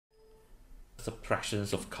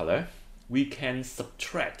subtractions of color, we can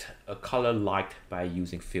subtract a color light by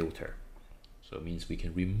using filter. So it means we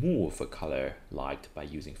can remove a color light by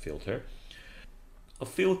using filter. A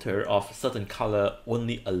filter of certain color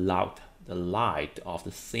only allowed the light of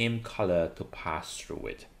the same color to pass through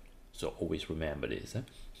it. So always remember this.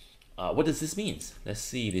 What does this mean? Let's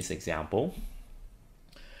see this example.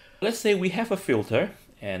 Let's say we have a filter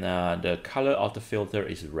and the color of the filter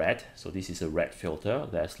is red. So this is a red filter.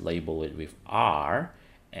 Let's label it with R.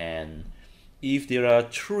 And if there are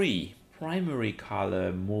three primary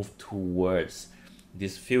color move towards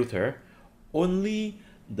this filter, only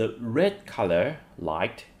the red color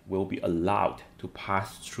light will be allowed to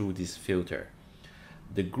pass through this filter.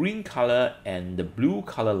 The green color and the blue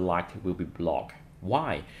color light will be blocked.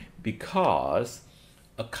 Why? Because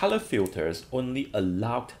a color filters only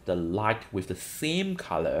allowed the light with the same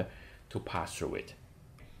color to pass through it.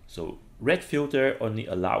 So red filter only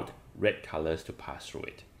allowed red colors to pass through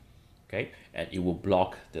it. Okay, and it will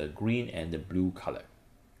block the green and the blue color.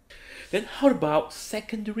 Then how about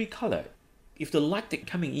secondary color? If the light that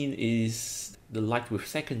coming in is the light with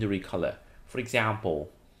secondary color, for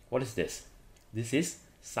example, what is this? This is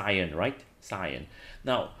cyan, right? Cyan.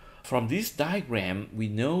 Now, from this diagram, we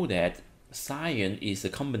know that cyan is a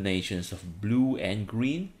combination of blue and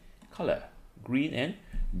green color. Green and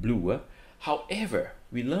blue. However,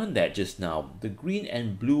 we learned that just now, the green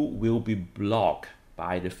and blue will be blocked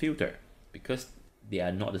by the filter because they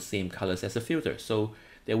are not the same colors as the filter. So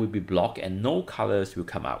they will be blocked and no colors will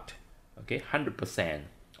come out. Okay, 100%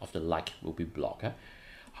 of the light will be blocked.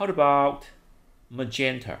 How about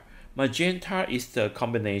magenta? Magenta is the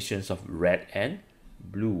combinations of red and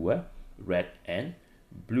blue. Red and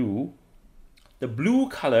blue. The blue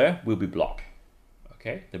color will be blocked.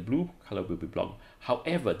 Okay, the blue color will be blocked.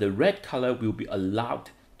 However, the red color will be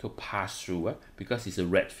allowed to pass through because it's a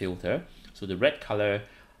red filter. So the red color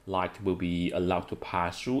light will be allowed to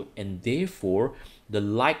pass through, and therefore the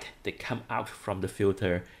light that come out from the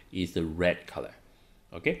filter is the red color.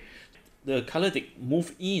 Okay, the color that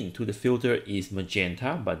move into the filter is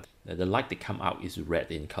magenta, but the light that come out is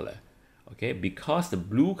red in color. Okay, because the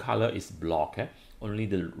blue color is blocked, only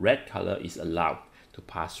the red color is allowed to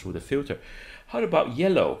pass through the filter. How about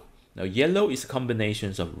yellow? Now yellow is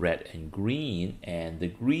combinations of red and green, and the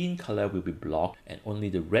green color will be blocked and only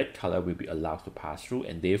the red color will be allowed to pass through,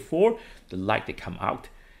 and therefore the light that come out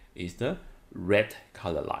is the red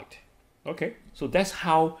color light. Okay, so that's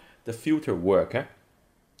how the filter work.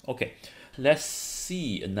 Okay, let's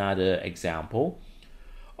see another example.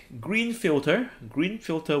 Green filter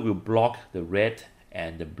will block the red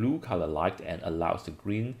and the blue color light and allows the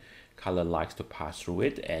green color lights to pass through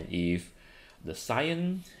it. And if the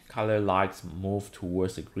cyan color lights move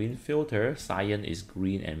towards the green filter, cyan is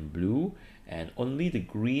green and blue, and only the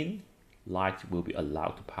green light will be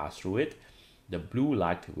allowed to pass through it. The blue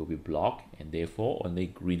light will be blocked, and therefore only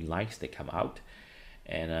green lights that come out.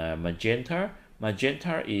 And magenta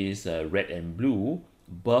is red and blue,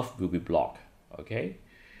 both will be blocked. Okay,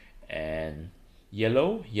 and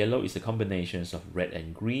yellow is a combination of red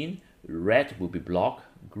and green. Red will be blocked,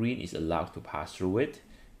 green is allowed to pass through it,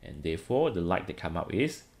 and therefore the light that come out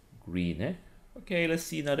is green. Okay, let's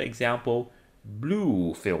see another example.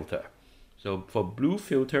 Blue filter. So for blue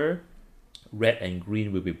filter, red and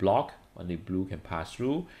green will be blocked, only blue can pass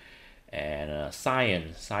through. And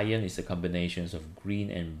cyan is a combination of green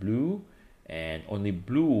and blue, and only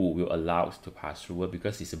blue will allow us to pass through it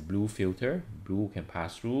because it's a blue filter. Blue can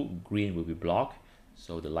pass through, green will be blocked,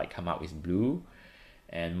 so the light come out is blue.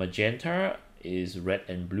 And magenta is red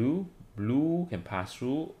and blue. Blue can pass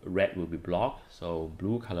through, red will be blocked, so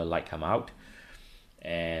blue color light come out.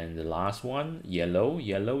 And the last one, yellow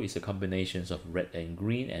is a combination of red and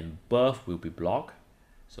green, and both will be blocked,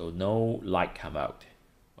 so no light come out.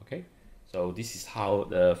 Okay, so this is how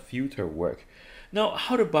the filter work. Now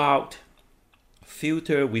how about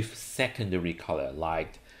filter with secondary color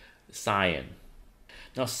like cyan?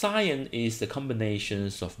 Now cyan is the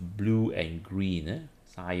combinations of blue and green.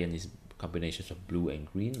 Cyan is combinations of blue and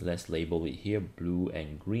green. Let's label it here, blue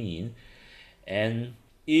and green. And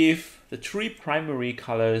if the three primary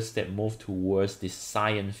colors that move towards this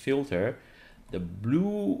cyan filter, the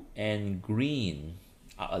blue and green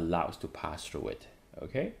are allowed to pass through it.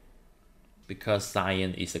 Okay, because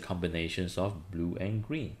cyan is a combination of blue and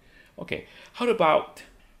green. Okay, how about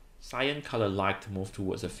cyan color light move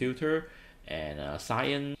towards a filter, and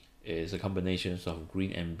cyan is a combination of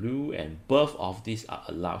green and blue, and both of these are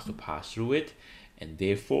allowed to pass through it, and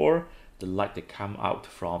therefore the light that come out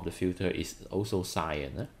from the filter is also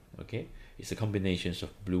cyan. Okay, it's a combination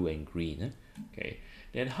of blue and green. Okay,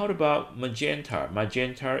 Then how about magenta?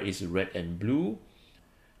 Magenta is red and blue.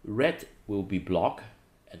 Red will be blocked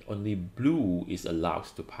and only blue is allowed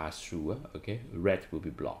to pass through. Okay, red will be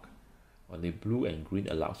blocked. Only blue and green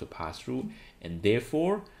allowed to pass through, and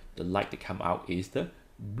therefore the light that come out is the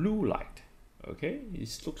blue light. Okay,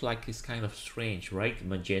 it looks like it's kind of strange, right?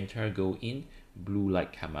 Magenta go in, blue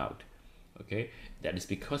light come out. Okay, that is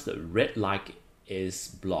because the red light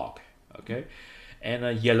is blocked. Okay,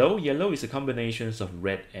 and yellow is a combination of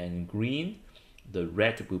red and green. The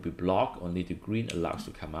red will be blocked, only the green allows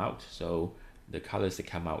to come out. So the colors that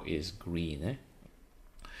come out is green.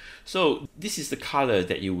 So this is the color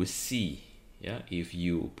that you will see, yeah, if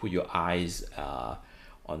you put your eyes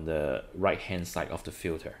on the right hand side of the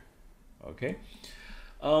filter. Okay,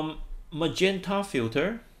 magenta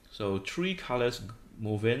filter. So three colors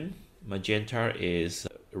move in. Magenta is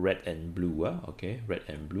red and blue. Okay, red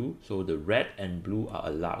and blue. So the red and blue are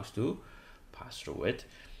allowed to pass through it.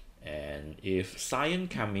 And if cyan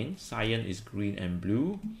come in, cyan is green and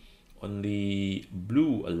blue. Only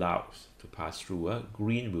blue allows to pass through.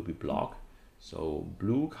 Green will be blocked. So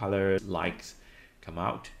blue color lights come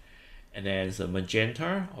out. And then the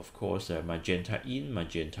magenta, of course, magenta in,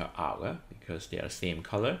 magenta out, because they are the same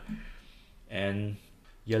color. And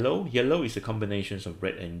yellow is a combination of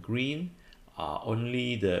red and green.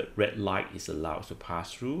 Only the red light is allowed to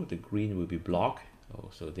pass through. The green will be blocked.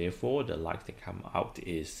 So therefore, the light that come out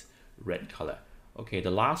is red color. Okay, the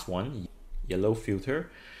last one, yellow filter.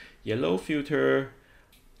 Yellow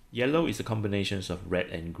is a combination of red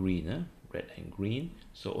and green. Red and green.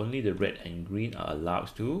 So only the red and green are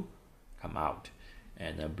allowed to come out.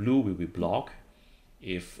 And blue will be blocked.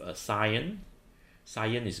 If cyan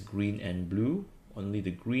is green and blue, only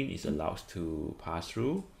the green is allowed to pass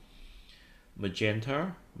through.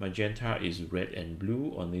 Magenta is red and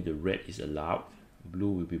blue, only the red is allowed.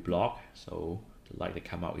 Blue will be blocked, so the light that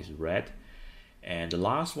come out is red. And the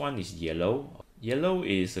last one is yellow. Yellow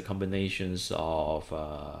is a combination of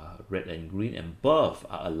red and green, and both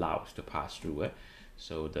are allowed to pass through.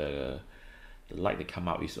 So the light that come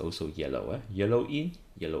out is also yellow. Yellow in,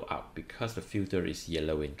 yellow out, because the filter is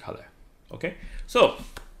yellow in color. Okay, so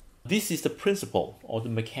this is the principle or the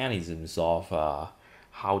mechanisms of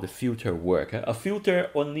how the filter work. A filter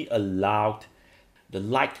only allowed the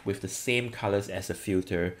light with the same colors as a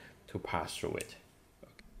filter to pass through it.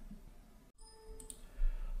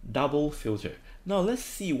 Double filter. Now let's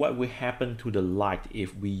see what will happen to the light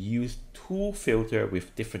if we use two filters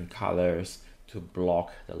with different colors to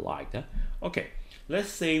block the light. Okay, let's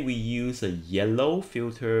say we use a yellow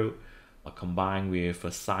filter combined with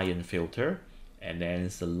a cyan filter, and then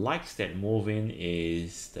the lights that move in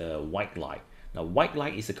is the white light. Now white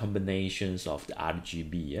light is a combination of the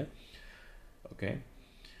RGB. Okay,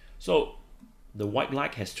 so the white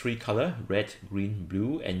light has three colors: red, green,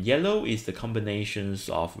 blue, and yellow is the combinations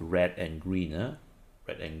of red and green.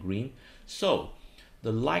 Red and green. So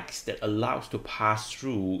the lights that allows to pass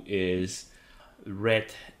through is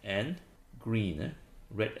red and green.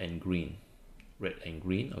 Red and green. Red and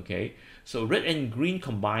green. Okay, so red and green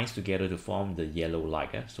combines together to form the yellow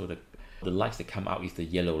light. So the lights that come out is the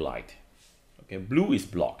yellow light. Okay, blue is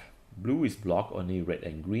blocked. Blue is blocked, only red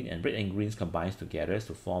and green combines together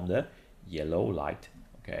to form the yellow light.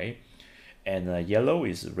 Okay, and yellow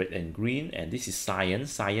is red and green, and this is cyan.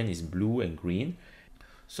 Cyan is blue and green.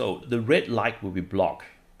 So the red light will be blocked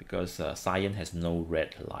because cyan has no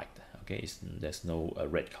red light. Okay, there's no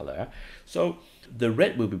red color. So the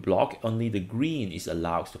red will be blocked, only the green is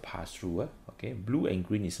allowed to pass through. Okay, blue and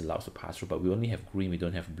green is allowed to pass through, but we only have green, we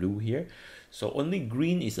don't have blue here. So only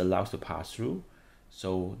green is allowed to pass through.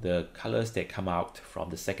 So the colors that come out from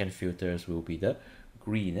the second filters will be the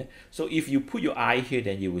green. So if you put your eye here,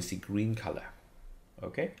 then you will see green color.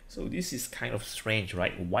 Okay, so this is kind of strange,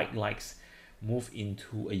 right? White lights move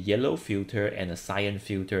into a yellow filter and a cyan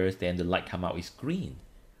filter, then the light come out is green.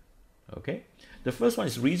 Okay, the first one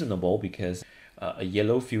is reasonable because a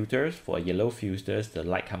yellow filters, for a yellow filters, the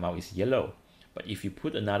light come out is yellow. But if you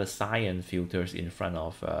put another cyan filters in front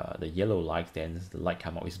of the yellow light, then the light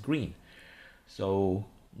come out is green. So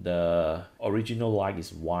the original light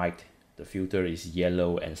is white, the filter is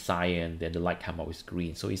yellow and cyan, then the light come out is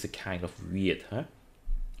green. So it's a kind of weird, huh?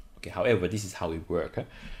 Okay, however, this is how it works.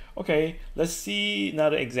 Okay, let's see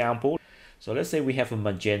another example. So let's say we have a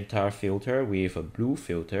magenta filter with a blue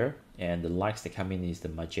filter, and the lights that come in is the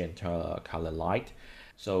magenta color light.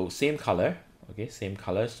 So same color, okay, same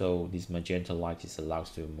color. So this magenta light is allowed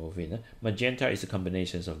to move in. Magenta is a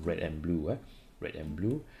combination of red and blue, red and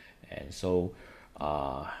blue, and so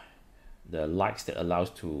the lights that allows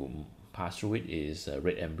to pass through it is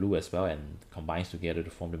red and blue as well, and combines together to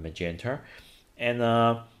form the magenta. And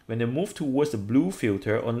when they move towards the blue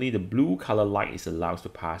filter, only the blue color light is allowed to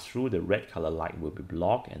pass through. The red color light will be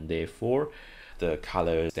blocked, and therefore the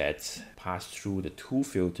colors that pass through the two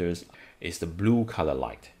filters is the blue color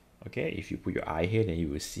light. Okay, if you put your eye here, then you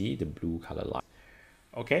will see the blue color light.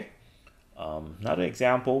 Okay, another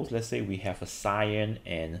example, let's say we have a cyan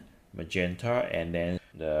and magenta, and then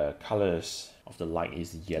the colors of the light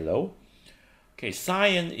is yellow. Okay,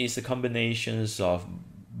 cyan is a combination of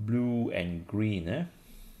blue and green.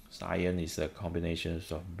 Cyan is a combination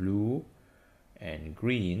of blue and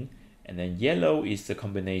green, and then yellow is the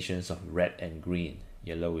combinations of red and green.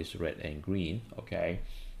 Yellow is red and green. Okay,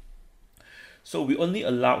 so we only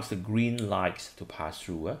allow the green lights to pass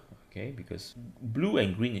through. Okay, because blue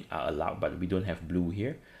and green are allowed, but we don't have blue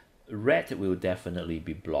here. Red will definitely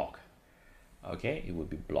be blocked. Okay, it will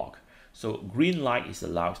be blocked. So green light is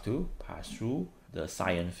allowed to pass through the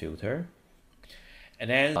cyan filter. And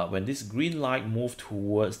then when this green light moves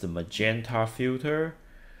towards the magenta filter,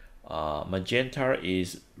 magenta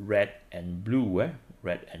is red and blue,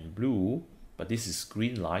 red and blue, but this is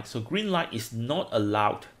green light. So green light is not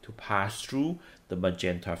allowed to pass through the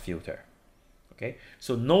magenta filter. Okay,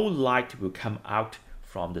 so no light will come out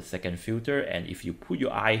from the second filter, and if you put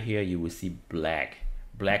your eye here, you will see black.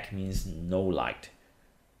 Black means no light.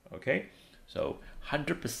 Okay, so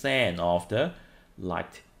 100% of the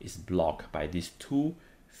light is blocked by these two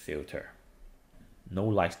filters. No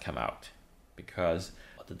lights come out because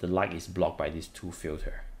the light is blocked by these two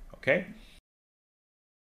filters. Okay,